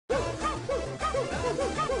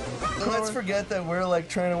Let's forget that we're like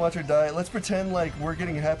trying to watch our diet. Let's pretend like we're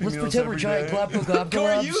getting Happy Meals. Let's pretend we're giant globs.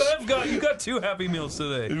 Cory, you got 2 Happy Meals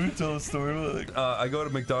today. Let me tell a story. I go to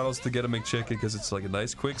McDonald's to get a McChicken because it's like a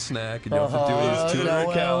nice quick snack and you don't have to do it. It's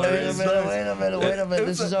 200 calories. Wait a minute.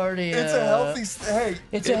 This is already. It's a healthy. Hey,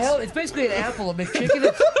 it's basically an apple. A McChicken.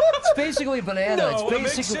 It's basically a banana. No,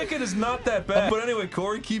 it's basically a McChicken is not that bad. But anyway,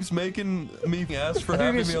 Cory keeps making me ask for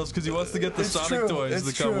Happy Meals because he wants to get the Sonic toys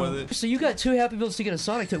that come with it. So you got 2 Happy Meals to get a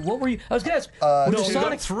Sonic toy. What were you? I was gonna ask. No, you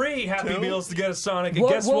got 3 Happy Meals to get a Sonic. And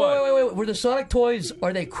guess what? Wait. Were the Sonic toys?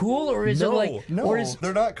 Are they cool or is it like? No,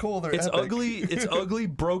 they're not cool. They're It's epic. ugly. It's ugly,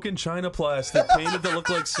 broken China plastic painted to look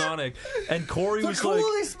like Sonic. And Cory was like,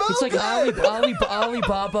 it's like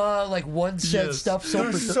Alibaba, like 1 cent stuff.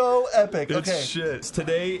 They're so epic. It's shit.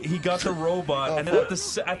 Today he got the robot, and then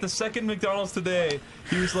at the second McDonald's today,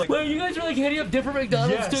 he was like, "Wait, you guys are like hitting up different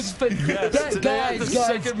McDonald's to expect." Yes, today at the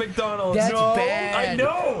second McDonald's. That's bad. I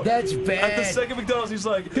know. That's bad. At the second McDonald's, he's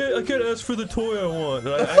like, "Hey, I can't ask for the toy I want."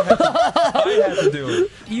 And I had to do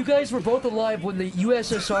it. You guys were both alive when the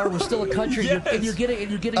USSR was still a country, and you're getting I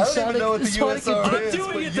don't Sonic. even know what the USSR is. I'm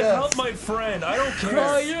doing it to help my friend. I don't care.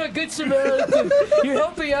 Oh, you're a good Samaritan. You're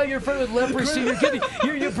helping out your friend with leprosy.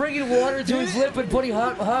 You're bringing water to his lip and putting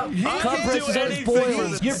hot compresses on his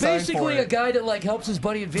boils. You're basically a guy that like helps his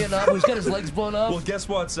buddy in Vietnam who's got his legs blown off. Well, guess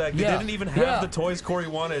what, Zach? They didn't even have the toys Cory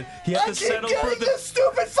wanted. He had to settle for the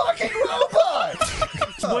stupid fucking robot.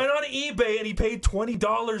 Went on eBay and he paid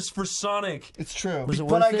 $20 for Sonic. It's true. Was it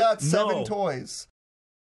but worth I got it? 7 toys.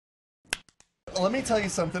 Let me tell you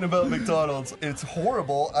something about McDonald's. It's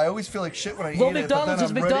horrible. I always feel like shit when I eat it. McDonald's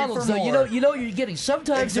is McDonald's, so you know you're getting.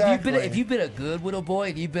 Sometimes if you've been a good little boy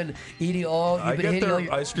and you've been eating I get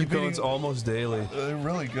their ice cream cones almost daily. They're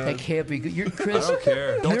really good. That can't be good. You're Chris. I don't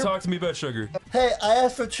care. Don't talk to me about sugar. Hey, I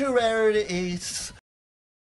asked for 2 rarities.